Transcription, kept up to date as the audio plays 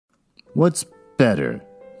What's better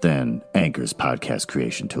than Anchor's podcast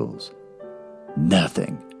creation tools?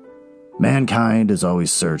 Nothing. Mankind has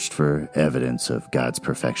always searched for evidence of God's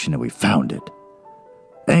perfection, and we found it.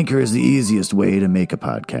 Anchor is the easiest way to make a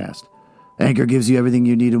podcast. Anchor gives you everything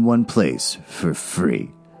you need in one place for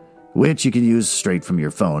free, which you can use straight from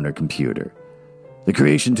your phone or computer. The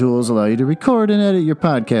creation tools allow you to record and edit your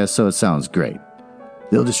podcast so it sounds great.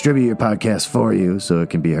 They'll distribute your podcast for you so it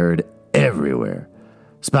can be heard everywhere.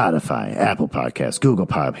 Spotify, Apple Podcasts, Google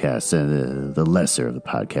Podcasts, and the lesser of the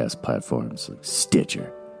podcast platforms like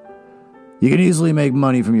Stitcher. You can easily make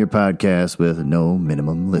money from your podcast with no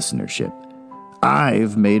minimum listenership.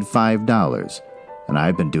 I've made $5, and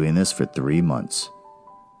I've been doing this for 3 months.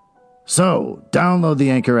 So, download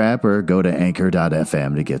the Anchor app or go to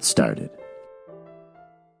anchor.fm to get started.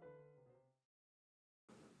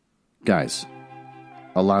 Guys,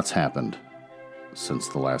 a lot's happened since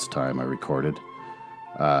the last time I recorded.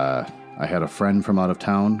 I had a friend from out of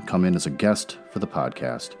town come in as a guest for the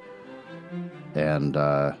podcast. And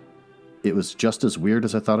it was just as weird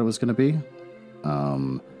as I thought it was going to be.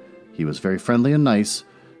 He was very friendly and nice,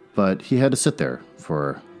 but he had to sit there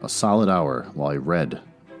for a solid hour while I read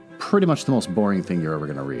pretty much the most boring thing you're ever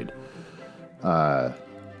going to read.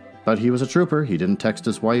 But he was a trooper. He didn't text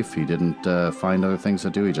his wife. He didn't find other things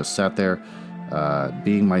to do. He just sat there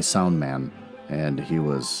being my sound man. And he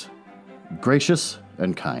was gracious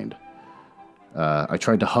and kind. I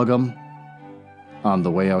tried to hug him on the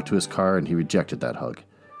way out to his car, and he rejected that hug.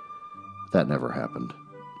 That never happened.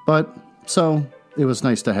 But, so, it was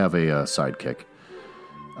nice to have a sidekick.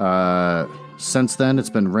 Since then, it's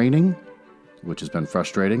been raining, which has been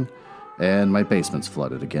frustrating, and my basement's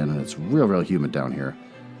flooded again, and it's real humid down here.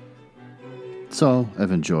 So,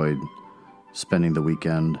 I've enjoyed spending the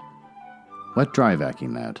weekend wet dry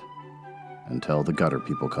vacuuming that until the gutter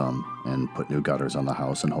people come and put new gutters on the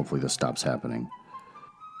house, and hopefully this stops happening.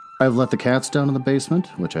 I've let the cats down in the basement,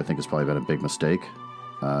 which I think has probably been a big mistake.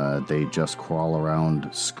 They just crawl around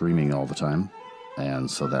screaming all the time,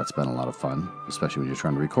 and so that's been a lot of fun, especially when you're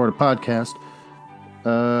trying to record a podcast.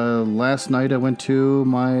 Last night I went to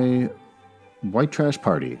my white trash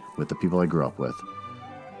party with the people I grew up with,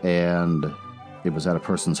 and it was at a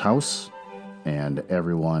person's house, and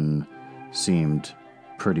everyone seemed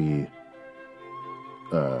pretty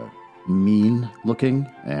mean looking,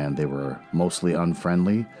 and they were mostly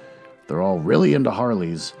unfriendly. They're all really into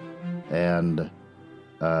Harleys, and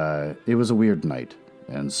it was a weird night.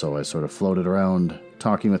 And so I sort of floated around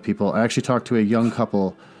talking with people. I actually talked to a young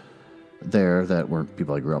couple there that weren't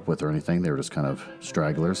people I grew up with or anything. They were just kind of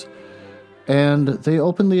stragglers. And they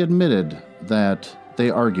openly admitted that they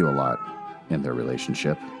argue a lot in their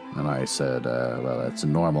relationship. And I said, well, that's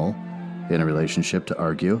normal in a relationship to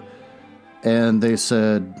argue. And they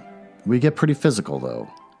said, we get pretty physical, though.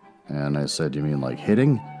 And I said, you mean like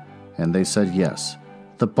hitting? And they said, yes.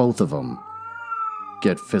 The both of them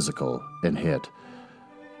get physical and hit.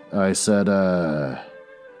 I said,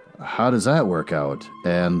 how does that work out?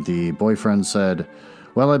 And the boyfriend said,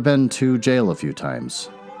 well, I've been to jail a few times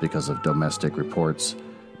because of domestic reports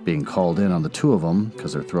being called in on the two of them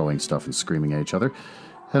because they're throwing stuff and screaming at each other.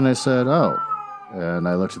 And I said, oh. And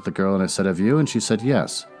I looked at the girl and I said, have you? And she said,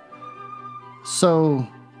 yes. So,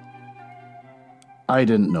 I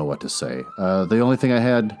didn't know what to say. The only thing I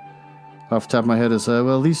had off the top of my head is,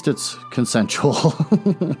 well, at least it's consensual.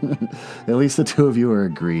 At least the two of you are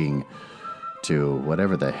agreeing to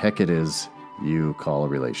whatever the heck it is you call a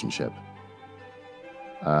relationship.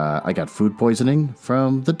 I got food poisoning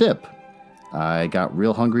from the dip. I got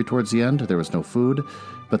real hungry towards the end. There was no food,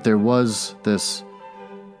 but there was this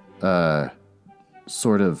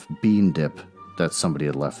sort of bean dip that somebody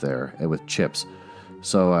had left there with chips.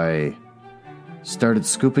 So I started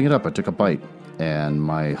scooping it up. I took a bite, and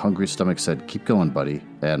my hungry stomach said, keep going, buddy.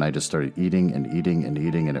 And I just started eating and eating and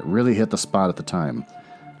eating, and it really hit the spot at the time.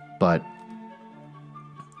 But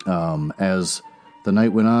as the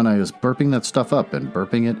night went on, I was burping that stuff up and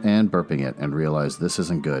burping it and realized this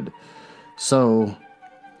isn't good. So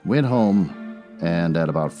went home, and at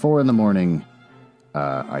about 4 a.m,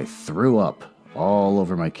 I threw up all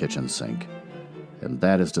over my kitchen sink. And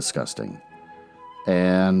that is disgusting.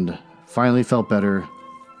 And finally felt better,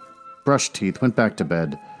 brushed teeth, went back to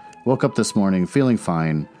bed, woke up this morning feeling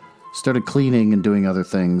fine, started cleaning and doing other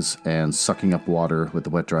things and sucking up water with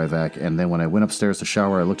the wet dry vac. And then when I went upstairs to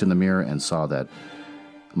shower, I looked in the mirror and saw that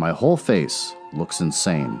my whole face looks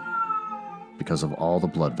insane because of all the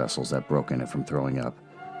blood vessels that broke in it from throwing up.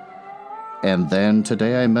 And then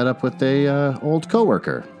today I met up with a old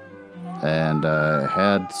coworker and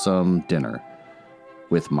had some dinner.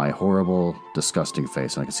 with my horrible, disgusting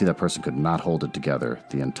face. And I could see that person could not hold it together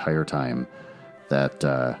the entire time that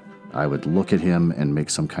I would look at him and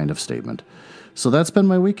make some kind of statement. So that's been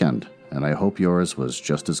my weekend, and I hope yours was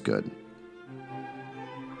just as good.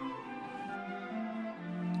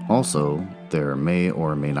 Also, there may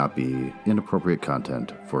or may not be inappropriate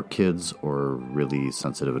content for kids or really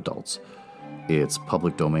sensitive adults. It's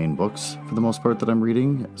public domain books, for the most part, that I'm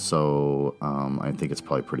reading, so I think it's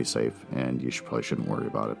probably pretty safe, and you probably shouldn't worry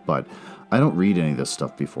about it. But I don't read any of this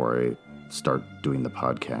stuff before I start doing the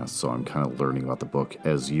podcast, so I'm kind of learning about the book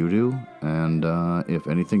as you do, and if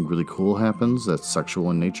anything really cool happens that's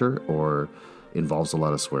sexual in nature or involves a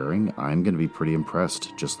lot of swearing, I'm going to be pretty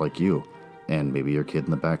impressed, just like you, and maybe your kid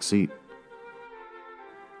in the back seat.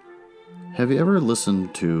 Have you ever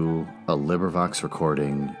listened to a LibriVox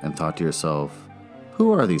recording and thought to yourself,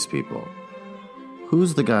 who are these people?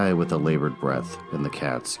 Who's the guy with the labored breath and the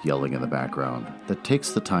cats yelling in the background that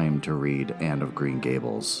takes the time to read Anne of Green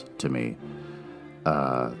Gables to me?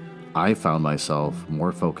 I found myself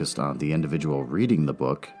more focused on the individual reading the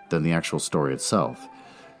book than the actual story itself.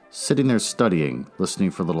 Sitting there studying,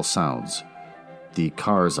 listening for little sounds. The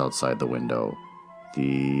cars outside the window.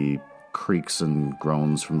 The creaks and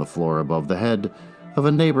groans from the floor above the head of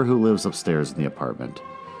a neighbor who lives upstairs in the apartment.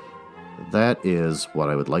 That is what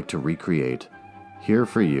I would like to recreate here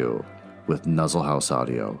for you with Nuzzle House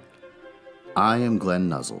Audio. I am Glenn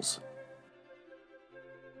Nuzzles.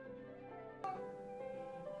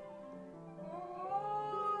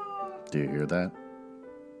 Do you hear that?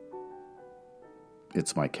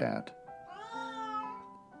 It's my cat.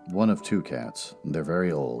 One of two cats. They're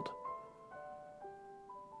very old.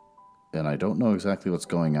 And I don't know exactly what's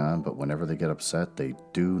going on, but whenever they get upset, they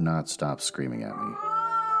do not stop screaming at me.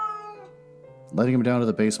 Letting them down to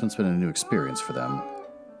the basement's been a new experience for them.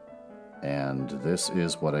 And this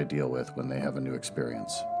is what I deal with when they have a new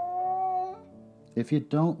experience. If you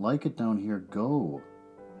don't like it down here, go.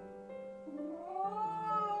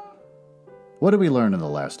 What did we learn in the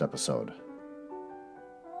last episode?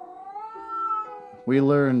 We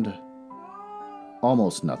learned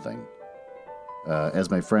almost nothing. As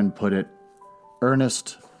my friend put it,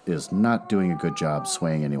 Ernest is not doing a good job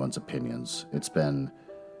swaying anyone's opinions. It's been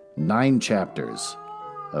 9 chapters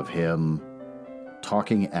of him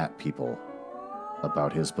talking at people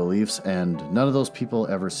about his beliefs, and none of those people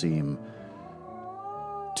ever seem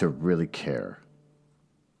to really care.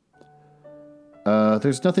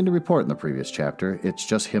 There's nothing to report in the previous chapter. It's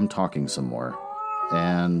just him talking some more.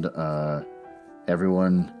 And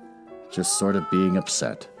everyone just sort of being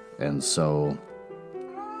upset. And so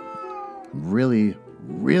really,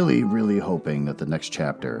 really, really hoping that the next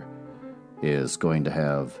chapter is going to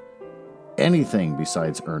have anything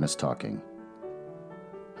besides Ernest talking.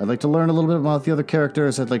 I'd like to learn a little bit about the other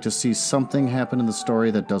characters. I'd like to see something happen in the story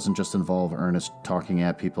that doesn't just involve Ernest talking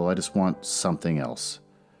at people. I just want something else.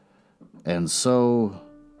 And so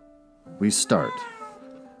we start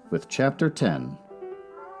with Chapter 10,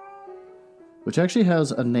 which actually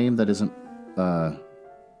has a name that isn't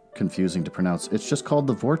confusing to pronounce. It's just called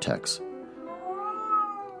The Vortex.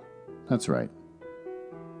 That's right.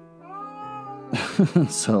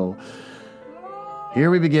 So,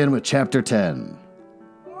 here we begin with Chapter 10.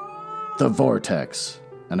 The Vortex.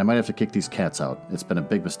 And I might have to kick these cats out. It's been a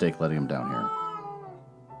big mistake letting them down here.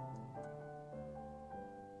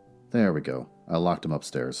 There we go. I locked them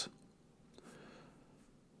upstairs.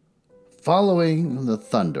 Following the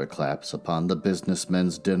thunderclaps upon the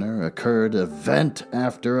businessmen's dinner occurred event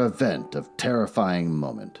after event of terrifying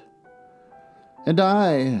moment. And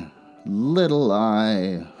I, little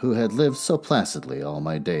I, who had lived so placidly all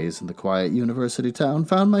my days in the quiet university town,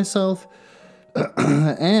 found myself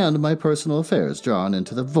and my personal affairs drawn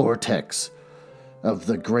into the vortex of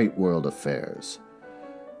the great world affairs.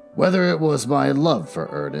 Whether it was my love for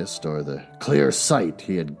Ernest or the clear sight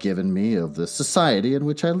he had given me of the society in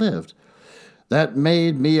which I lived, that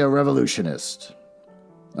made me a revolutionist.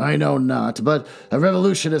 I know not, but a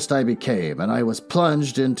revolutionist I became, and I was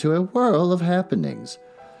plunged into a whirl of happenings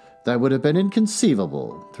that would have been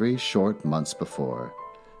inconceivable 3 short months before.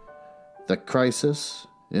 The crisis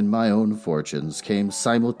in my own fortunes came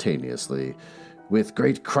simultaneously with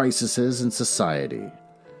great crises in society.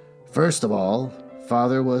 First of all,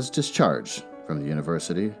 Father was discharged from the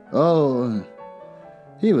university. Oh,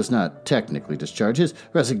 he was not technically discharged. His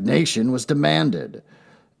resignation was demanded.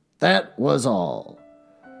 That was all.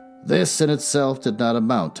 This in itself did not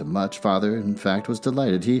amount to much. Father, in fact, was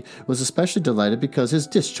delighted. He was especially delighted because his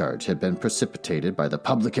discharge had been precipitated by the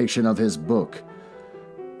publication of his book,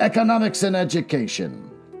 Economics and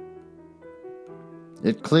Education.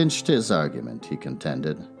 It clinched his argument, he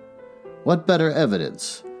contended. What better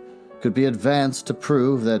evidence could be advanced to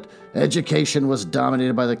prove that education was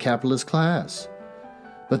dominated by the capitalist class?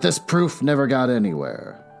 But this proof never got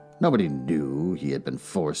anywhere. Nobody knew he had been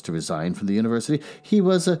forced to resign from the university. He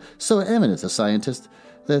was so eminent a scientist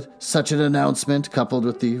that such an announcement, coupled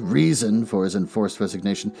with the reason for his enforced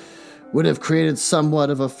resignation, would have created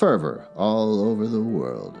somewhat of a fervor all over the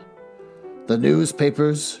world. The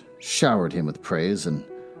newspapers showered him with praise and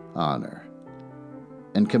honor,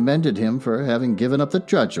 and commended him for having given up the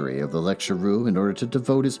drudgery of the lecture room in order to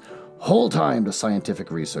devote his whole time to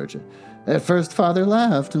scientific research. At first, Father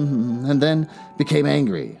laughed, and then became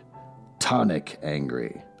angry. Tonic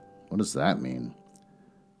angry. What does that mean?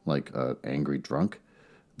 Like angry drunk?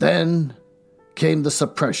 Then came the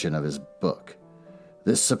suppression of his book.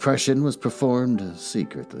 This suppression was performed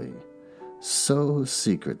secretly. So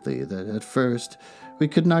secretly that at first we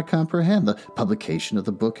could not comprehend. The publication of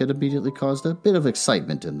the book had immediately caused a bit of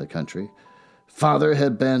excitement in the country. Father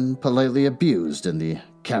had been politely abused in the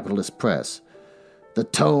capitalist press, the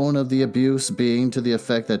tone of the abuse being to the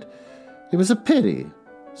effect that it was a pity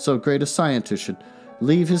so great a scientist should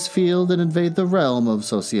leave his field and invade the realm of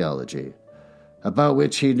sociology, about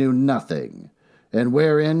which he knew nothing, and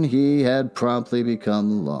wherein he had promptly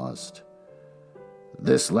become lost.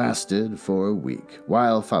 This lasted for a week,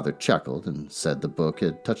 while Father chuckled and said the book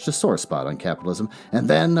had touched a sore spot on capitalism, and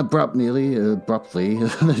then abruptly,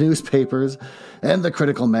 the newspapers and the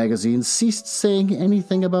critical magazines ceased saying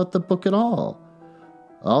anything about the book at all.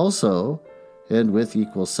 Also, and with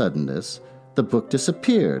equal suddenness, the book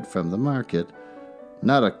disappeared from the market.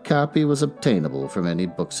 Not a copy was obtainable from any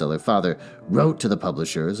bookseller. Father wrote to the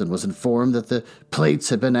publishers and was informed that the plates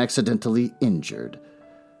had been accidentally injured.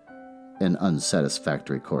 An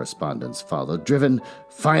unsatisfactory correspondence followed. Driven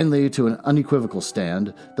finally to an unequivocal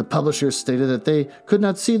stand, the publishers stated that they could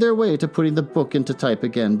not see their way to putting the book into type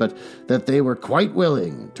again, but that they were quite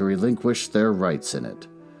willing to relinquish their rights in it.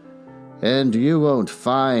 "And you won't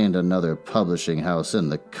find another publishing house in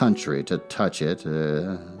the country to touch it,"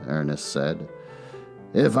 Ernest said.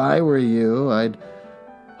 "If I were you, I'd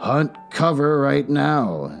hunt cover right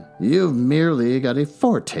now. You've merely got a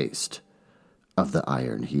foretaste of the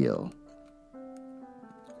Iron Heel."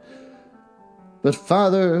 But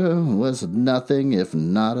Father was nothing if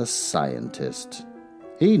not a scientist.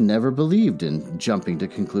 He never believed in jumping to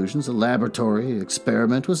conclusions. A laboratory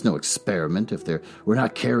experiment was no experiment if there were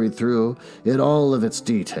not carried through in all of its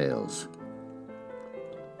details.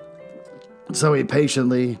 So he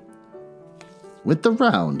patiently went the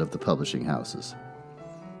round of the publishing houses.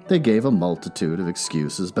 They gave a multitude of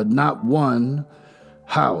excuses, but not one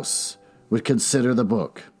house would consider the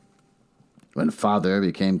book. When Father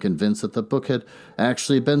became convinced that the book had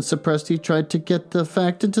actually been suppressed, he tried to get the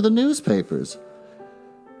fact into the newspapers.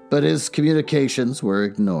 But his communications were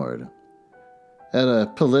ignored. At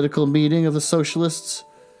a political meeting of the socialists,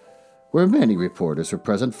 where many reporters were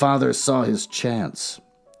present, Father saw his chance.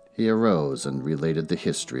 He arose and related the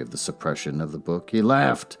history of the suppression of the book. He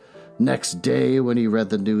laughed next day when he read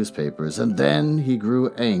the newspapers, and then he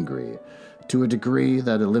grew angry to a degree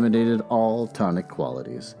that eliminated all tonic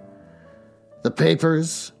qualities. The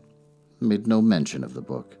papers made no mention of the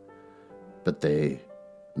book, but they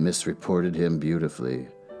misreported him beautifully.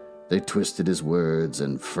 They twisted his words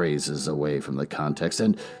and phrases away from the context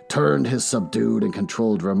and turned his subdued and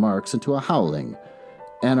controlled remarks into a howling,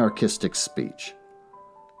 anarchistic speech.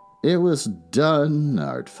 It was done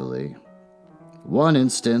artfully. One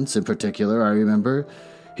instance in particular, I remember,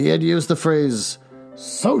 he had used the phrase,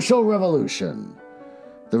 "social revolution."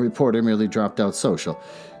 The reporter merely dropped out social.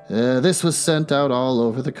 This was sent out all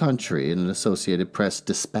over the country in an Associated Press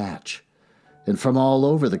dispatch. And from all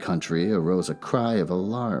over the country arose a cry of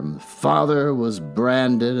alarm. Father was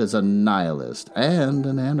branded as a nihilist and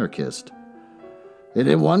an anarchist. And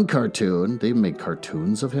in one cartoon, they made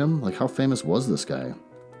cartoons of him. Like, how famous was this guy?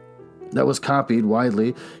 That was copied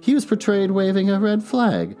widely. He was portrayed waving a red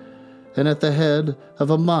flag and at the head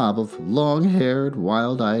of a mob of long-haired,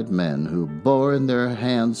 wild-eyed men who bore in their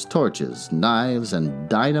hands torches, knives, and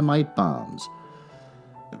dynamite bombs.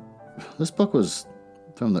 This book was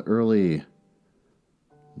from the early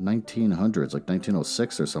 1900s, like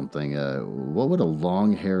 1906 or something. What would a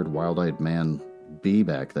long-haired, wild-eyed man be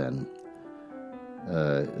back then?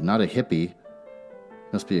 Not a hippie.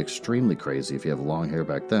 Must be extremely crazy if you have long hair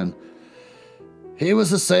back then. He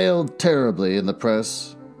was assailed terribly in the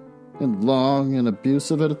press, in long and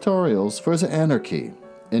abusive editorials for his anarchy,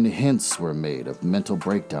 and hints were made of mental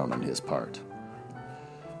breakdown on his part.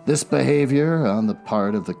 This behavior on the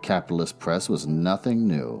part of the capitalist press was nothing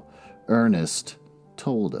new. Ernest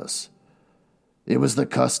told us. It was the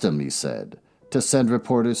custom, he said, to send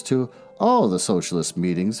reporters to all the socialist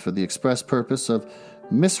meetings for the express purpose of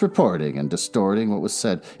misreporting and distorting what was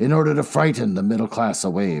said in order to frighten the middle class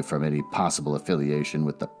away from any possible affiliation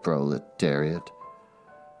with the proletariat.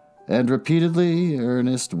 And repeatedly,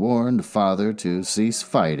 Ernest warned Father to cease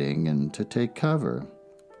fighting and to take cover.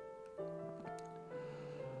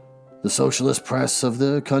 The socialist press of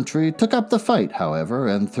the country took up the fight, however,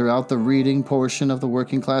 and throughout the reading portion of the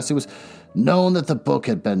working class it was known that the book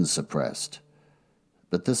had been suppressed.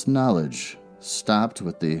 But this knowledge stopped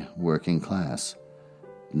with the working class.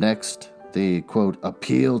 Next, the, quote,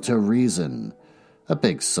 appeal to reason. A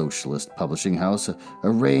big socialist publishing house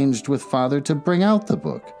arranged with Father to bring out the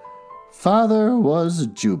book. Father was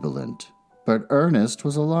jubilant, but Ernest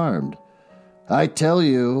was alarmed. "I tell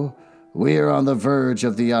you, we are on the verge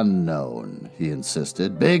of the unknown," he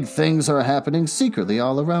insisted. "Big things are happening secretly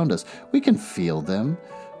all around us. We can feel them.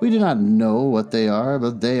 We do not know what they are,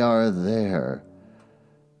 but they are there.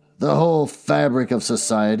 The whole fabric of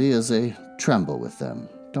society is a tremble with them.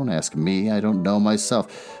 Don't ask me, I don't know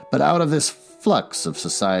myself. But out of this flux of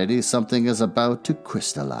society, something is about to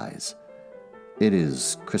crystallize. It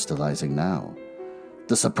is crystallizing now.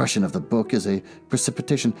 The suppression of the book is a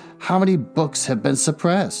precipitation. How many books have been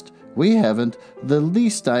suppressed? We haven't the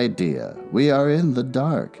least idea. We are in the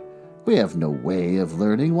dark. We have no way of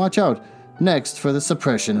learning. Watch out next for the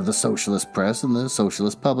suppression of the socialist press and the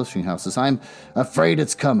socialist publishing houses. I'm afraid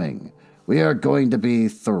it's coming. We are going to be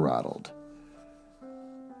throttled."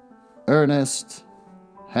 Ernest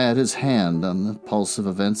had his hand on the pulse of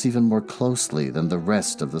events even more closely than the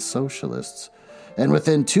rest of the socialists, and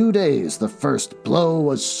within 2 days the first blow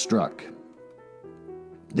was struck.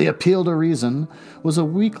 The Appeal to Reason was a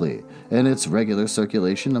weekly, and its regular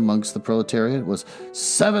circulation amongst the proletariat was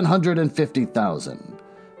 750,000.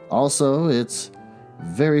 Also, it's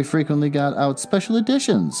very frequently got out special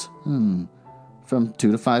editions, from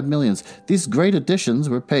 2 to 5 millions. These great editions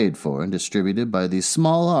were paid for and distributed by the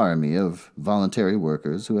small army of voluntary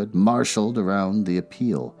workers who had marshaled around the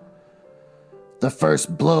Appeal. The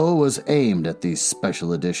first blow was aimed at these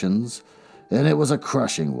special editions, and it was a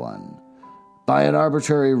crushing one. By an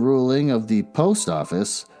arbitrary ruling of the post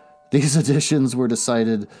office, these editions were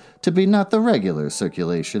decided to be not the regular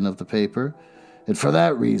circulation of the paper, and for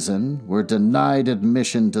that reason were denied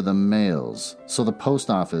admission to the mails, so the post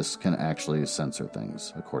office can actually censor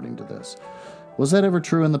things, according to this. Was that ever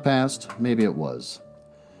true in the past? Maybe it was.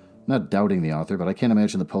 Not doubting the author, but I can't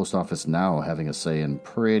imagine the post office now having a say in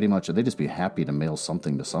pretty much. They'd just be happy to mail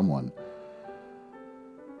something to someone.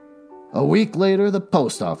 A week later, the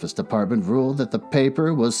post office department ruled that the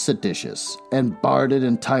paper was seditious and barred it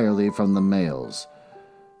entirely from the mails.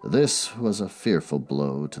 This was a fearful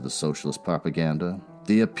blow to the socialist propaganda.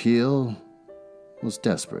 The Appeal was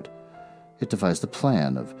desperate. It devised a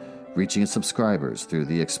plan of reaching its subscribers through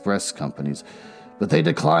the express companies, but they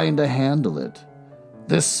declined to handle it.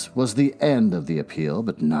 This was the end of the Appeal,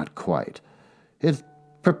 but not quite. It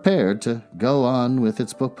prepared to go on with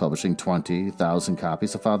its book publishing. 20,000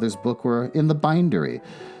 copies of Father's book were in the bindery,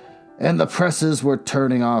 and the presses were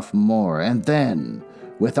turning off more. And then,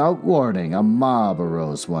 without warning, a mob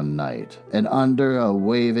arose one night, and under a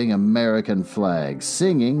waving American flag,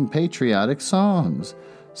 singing patriotic songs,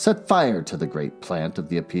 set fire to the great plant of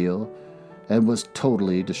the Appeal, and was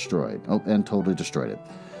totally destroyed. Totally destroyed it.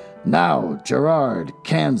 Now, Girard,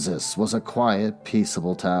 Kansas, was a quiet,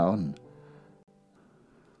 peaceable town.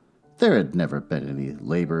 There had never been any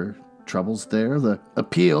labor troubles there. The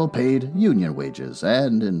Appeal paid union wages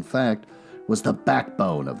and, in fact, was the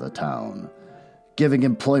backbone of the town, giving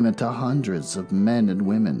employment to hundreds of men and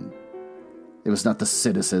women. It was not the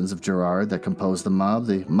citizens of Girard that composed the mob.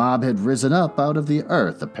 The mob had risen up out of the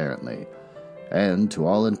earth, apparently, and to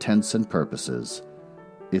all intents and purposes,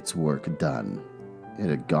 its work done. It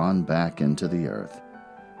had gone back into the earth.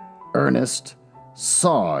 Ernest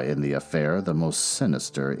saw in the affair the most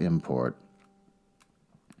sinister import.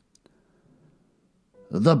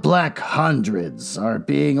 "The Black Hundreds are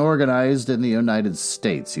being organized in the United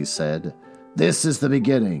States," he said. "This is the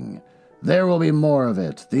beginning. There will be more of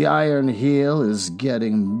it. The Iron Heel is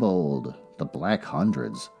getting bold." The Black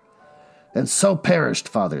Hundreds. And so perished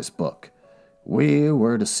Father's book. We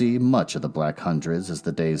were to see much of the Black Hundreds as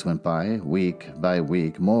the days went by. Week by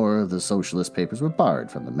week, more of the socialist papers were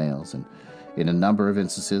barred from the mails, and in a number of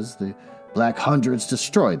instances, the Black Hundreds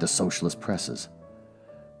destroyed the socialist presses.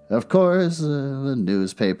 Of course, the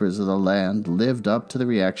newspapers of the land lived up to the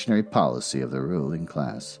reactionary policy of the ruling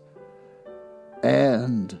class.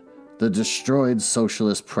 And the destroyed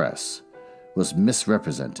socialist press was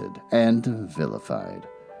misrepresented and vilified.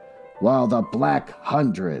 while the Black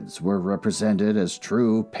Hundreds were represented as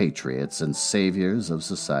true patriots and saviors of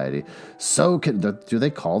society. Do they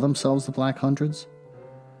call themselves the Black Hundreds?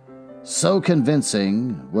 So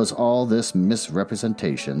convincing was all this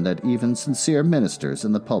misrepresentation that even sincere ministers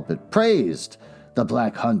in the pulpit praised the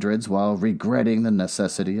Black Hundreds while regretting the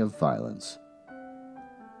necessity of violence.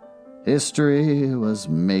 History was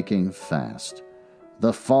making fast.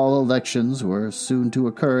 The fall elections were soon to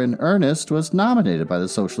occur, and Ernest was nominated by the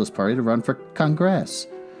Socialist Party to run for Congress.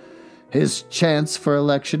 His chance for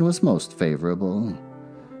election was most favorable.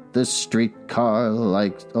 The strike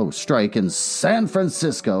in San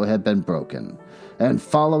Francisco had been broken, and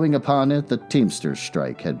following upon it, the Teamsters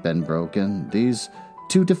strike had been broken. These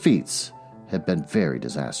two defeats had been very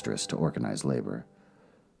disastrous to organized labor.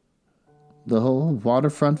 The whole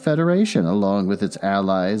Waterfront Federation, along with its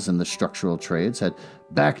allies in the structural trades, had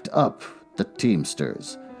backed up the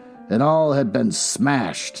Teamsters, and all had been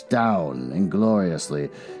smashed down ingloriously.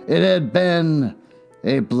 It had been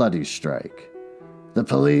a bloody strike. The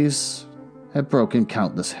police had broken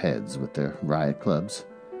countless heads with their riot clubs,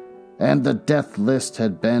 and the death list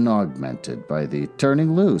had been augmented by the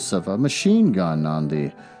turning loose of a machine gun on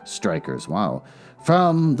the strikers. Wow.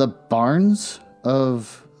 From the barns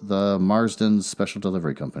of the Marsden's Special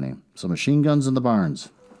Delivery Company. So machine guns in the barns.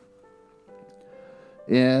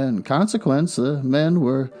 In consequence, the men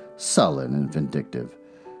were sullen and vindictive.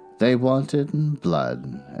 They wanted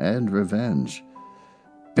blood and revenge.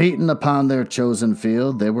 Beaten upon their chosen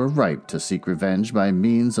field, they were ripe to seek revenge by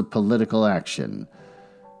means of political action.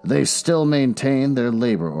 They still maintained their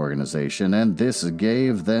labor organization, and this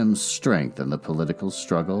gave them strength in the political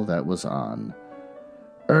struggle that was on.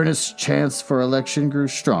 Ernest's chance for election grew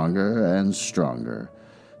stronger and stronger.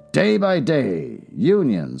 Day by day,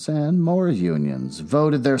 unions and more unions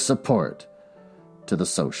voted their support to the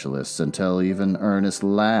socialists until even Ernest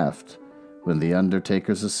laughed when the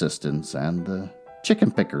undertaker's assistants and the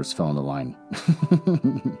chicken pickers fell in the line.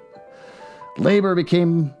 Labor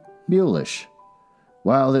became mulish.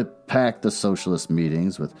 While it packed the socialist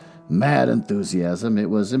meetings with mad enthusiasm, it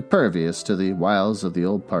was impervious to the wiles of the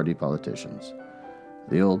old party politicians.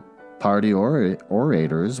 The old party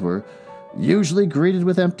orators were usually greeted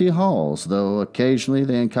with empty halls, though occasionally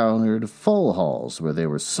they encountered full halls where they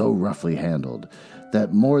were so roughly handled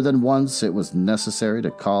that more than once it was necessary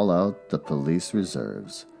to call out the police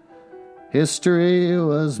reserves. History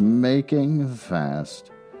was making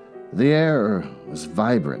fast. The air was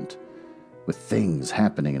vibrant with things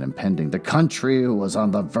happening and impending. The country was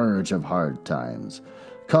on the verge of hard times,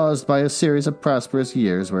 caused by a series of prosperous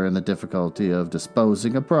years wherein the difficulty of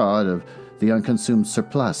disposing abroad of the unconsumed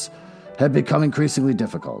surplus had become increasingly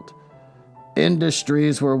difficult.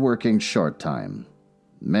 Industries were working short time.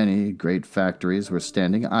 Many great factories were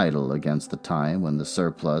standing idle against the time when the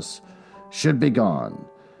surplus should be gone.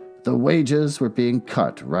 The wages were being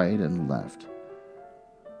cut right and left.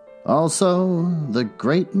 Also, the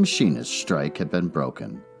great machinist strike had been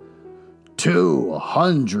broken.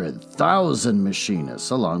 200,000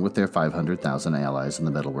 machinists, along with their 500,000 allies in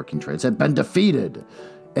the metalworking trades, had been defeated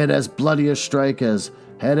in as bloody a strike as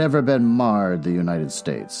had ever marred the United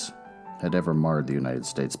States.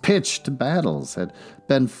 Pitched battles had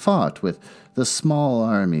been fought with the small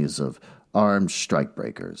armies of armed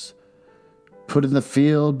strikebreakers, put in the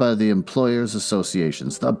field by the employers'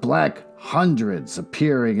 associations, the Black Hundreds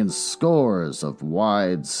appearing in scores of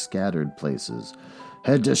wide scattered places,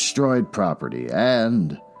 had destroyed property,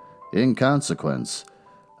 and, in consequence,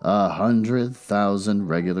 100,000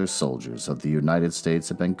 regular soldiers of the United States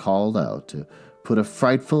had been called out to put a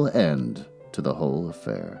frightful end to the whole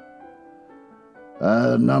affair.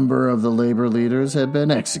 A number of the labor leaders had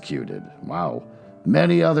been executed. Wow.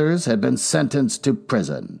 Many others had been sentenced to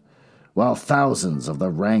prison, while thousands of the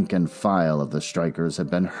rank and file of the strikers had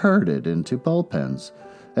been herded into bullpens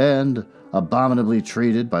and abominably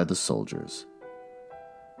treated by the soldiers.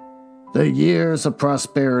 The years of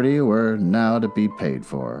prosperity were now to be paid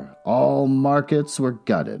for. All markets were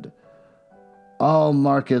gutted. All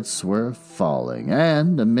markets were falling,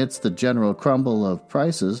 and amidst the general crumble of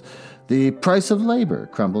prices, the price of labor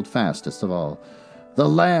crumbled fastest of all. The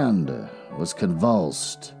land was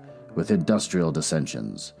convulsed with industrial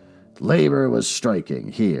dissensions. Labor was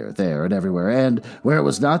striking here, there, and everywhere, and where it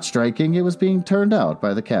was not striking, it was being turned out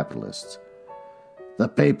by the capitalists. The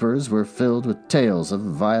papers were filled with tales of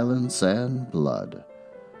violence and blood.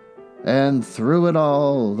 And through it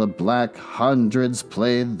all, the Black Hundreds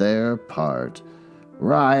played their part.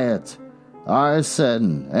 Riot,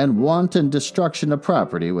 arson, and wanton destruction of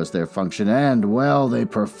property was their function, and well they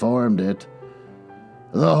performed it.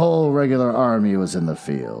 The whole regular army was in the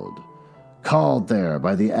field. called there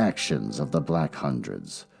by the actions of the Black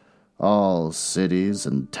Hundreds. All cities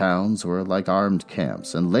and towns were like armed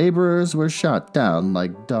camps, and laborers were shot down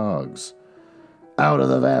like dogs. Out of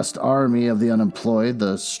the vast army of the unemployed,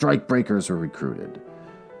 the strikebreakers were recruited.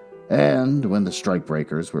 And when the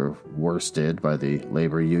strikebreakers were worsted by the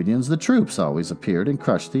labor unions, the troops always appeared and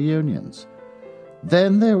crushed the unions.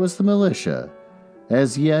 Then there was the militia.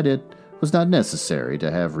 As yet, it was not necessary to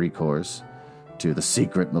have recourse to the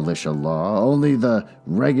secret militia law. Only the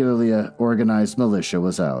regularly organized militia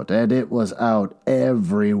was out, and it was out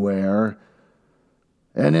everywhere.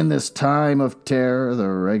 And in this time of terror, the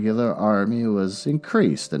regular army was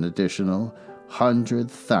increased an additional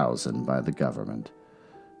 100,000 by the government.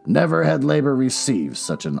 Never had labor received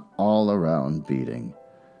such an all-around beating.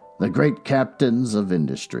 The great captains of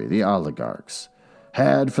industry, the oligarchs,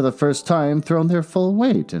 had for the first time thrown their full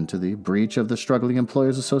weight into the breach of the struggling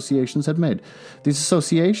employers' associations had made. These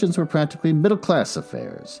associations were practically middle-class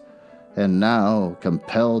affairs, and now,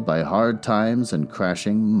 compelled by hard times and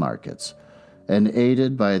crashing markets, and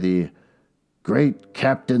aided by the great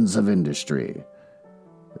captains of industry,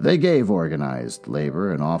 they gave organized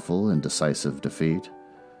labor an awful and decisive defeat.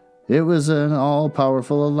 It was an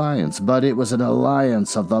all-powerful alliance, but it was an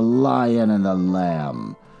alliance of the lion and the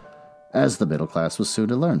lamb. As the middle class was soon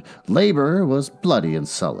to learn, labor was bloody and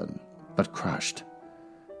sullen, but crushed.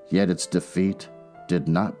 Yet its defeat did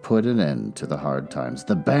not put an end to the hard times.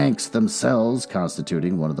 The banks themselves,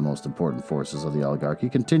 constituting one of the most important forces of the oligarchy,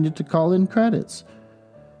 continued to call in credits.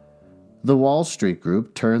 The Wall Street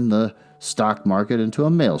Group turned the stock market into a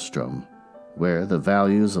maelstrom, where the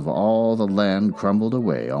values of all the land crumbled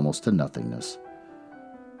away almost to nothingness.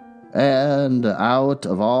 And out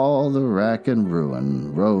of all the wreck and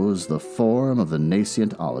ruin rose the form of the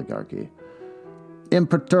nascent oligarchy,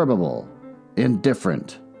 imperturbable,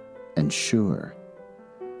 indifferent, and sure.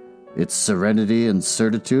 Its serenity and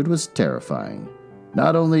certitude was terrifying.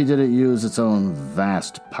 Not only did it use its own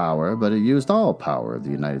vast power, but it used all power of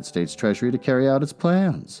the United States Treasury to carry out its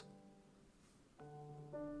plans.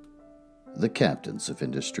 The captains of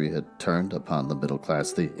industry had turned upon the middle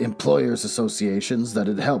class. The employers' associations that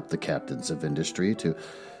had helped the captains of industry to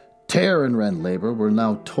tear and rend labor were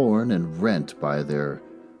now torn and rent by their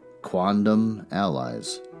quondam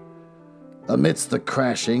allies. Amidst the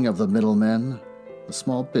crashing of the middlemen, the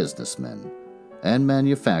small businessmen and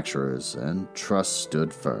manufacturers and trusts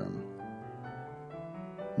stood firm.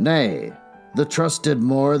 Nay, the trusts did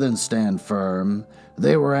more than stand firm.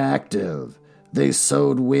 They were active. They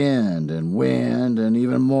sowed wind and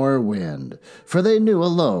even more wind, for they knew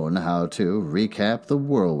alone how to recap the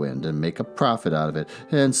whirlwind and make a profit out of it.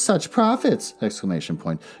 And such profits! !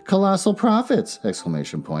 Colossal profits! !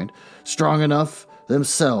 Strong enough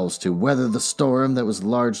themselves to weather the storm that was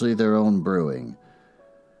largely their own brewing.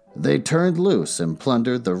 They turned loose and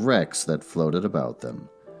plundered the wrecks that floated about them.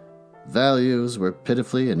 Values were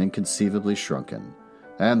pitifully and inconceivably shrunken,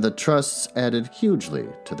 and the trusts added hugely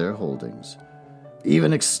to their holdings,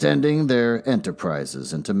 even extending their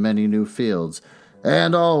enterprises into many new fields,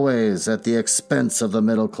 and always at the expense of the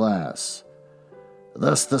middle class.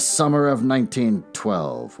 Thus the summer of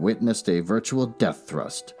 1912 witnessed a virtual death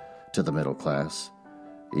thrust to the middle class.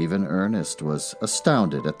 Even Ernest was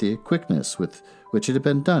astounded at the quickness with which it had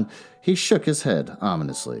been done. He shook his head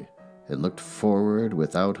ominously and looked forward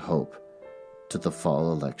without hope to the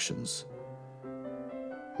fall elections.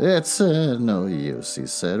 "It's no use," he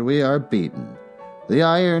said. "We are beaten. The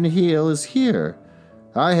Iron Heel is here.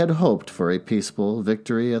 I had hoped for a peaceful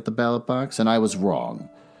victory at the ballot box, and I was wrong.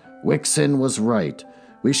 Wickson was right.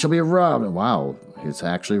 We shall be robbed." Wow, he's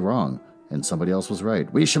actually wrong, and somebody else was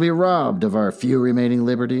right. "We shall be robbed of our few remaining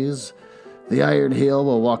liberties. The Iron Heel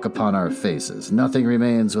will walk upon our faces. Nothing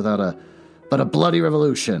remains but a bloody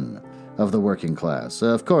revolution of the working class.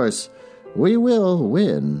 Of course, we will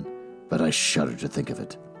win, but I shudder to think of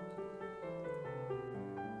it."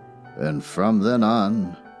 And from then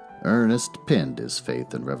on, Ernest pinned his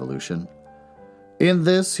faith in revolution. In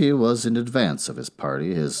this he was in advance of his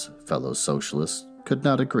party. His fellow socialists could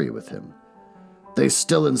not agree with him. They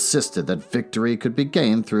still insisted that victory could be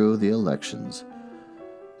gained through the elections.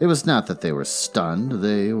 It was not that they were stunned.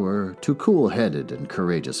 They were too cool-headed and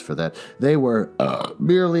courageous for that. They were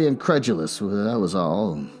merely incredulous, that was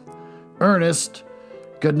all. Ernest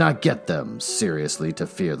could not get them seriously to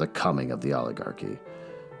fear the coming of the oligarchy.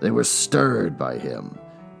 They were stirred by him,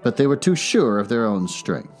 but they were too sure of their own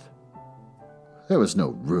strength. There was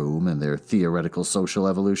no room in their theoretical social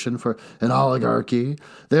evolution for an oligarchy.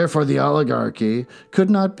 Therefore, the oligarchy could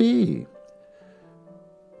not be.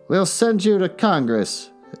 "We'll send you to Congress,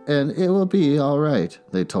 and it will be all right,"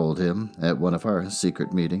 they told him at one of our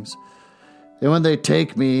secret meetings. And when they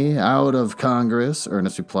take me out of Congress,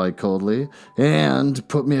 Ernest replied coldly, and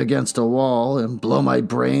put me against a wall and blow my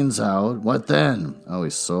brains out, what then? Oh,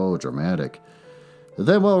 he's so dramatic.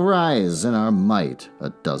 Then we'll rise in our might,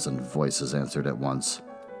 a dozen voices answered at once.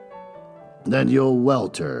 Then you'll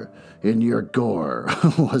welter in your gore,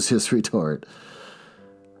 was his retort.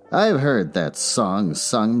 I've heard that song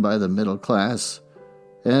sung by the middle class,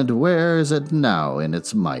 and where is it now in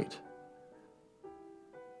its might?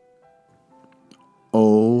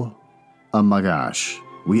 Oh my gosh,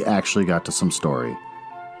 we actually got to some story.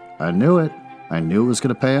 I knew it. I knew it was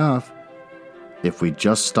going to pay off. If we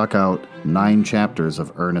just stuck out 9 chapters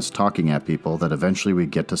of Ernest talking at people, that eventually we'd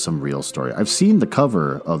get to some real story. I've seen the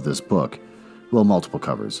cover of this book. Well, multiple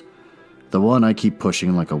covers. The one I keep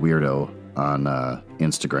pushing like a weirdo on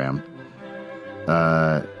Instagram,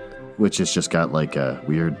 which has just got like a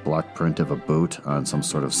weird block print of a boot on some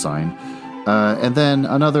sort of sign. And then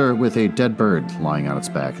another with a dead bird lying on its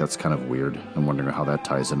back. That's kind of weird. I'm wondering how that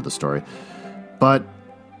ties into the story. But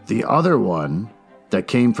the other one that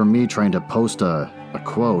came from me trying to post a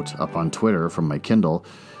quote up on Twitter from my Kindle,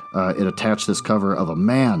 it attached this cover of a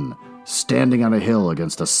man standing on a hill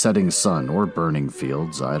against a setting sun or burning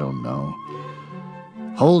fields, I don't know,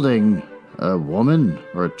 holding a woman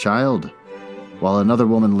or a child, while another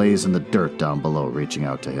woman lays in the dirt down below, reaching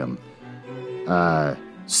out to him.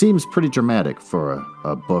 Seems pretty dramatic for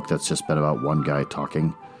a book that's just been about one guy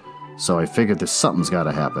talking. So I figured this something's got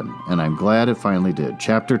to happen, and I'm glad it finally did.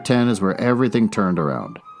 Chapter 10 is where everything turned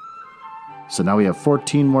around. So now we have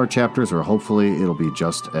 14 more chapters where hopefully it'll be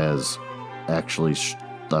just as actually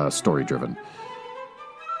story-driven.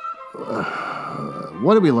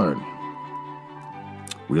 What did we learn?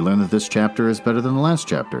 We learned that this chapter is better than the last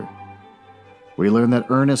chapter. We learned that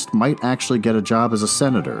Ernest might actually get a job as a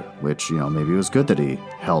senator, which, maybe it was good that he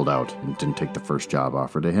held out and didn't take the first job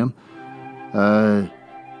offered to him.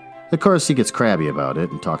 Of course, he gets crabby about it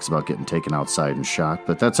and talks about getting taken outside and shot,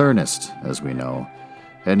 but that's Ernest, as we know,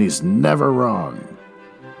 and he's never wrong.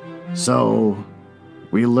 So,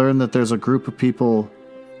 we learned that there's a group of people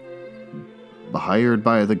hired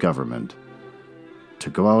by the government to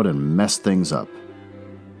go out and mess things up.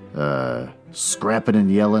 Scrapping and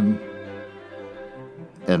yelling.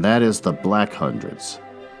 And that is the Black Hundreds.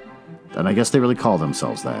 And I guess they really call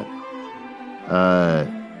themselves that.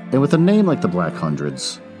 And with a name like the Black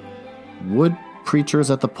Hundreds, would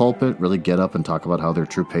preachers at the pulpit really get up and talk about how they're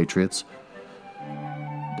true patriots?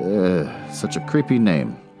 Such a creepy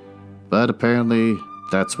name. But apparently,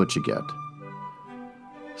 that's what you get.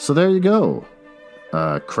 So there you go.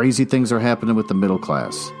 Crazy things are happening with the middle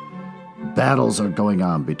class. Battles are going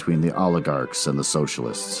on between the oligarchs and the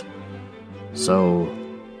socialists. So,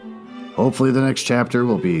 hopefully the next chapter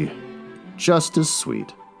will be just as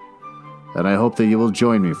sweet. And I hope that you will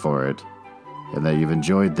join me for it, and that you've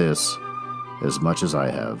enjoyed this as much as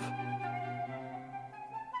I have.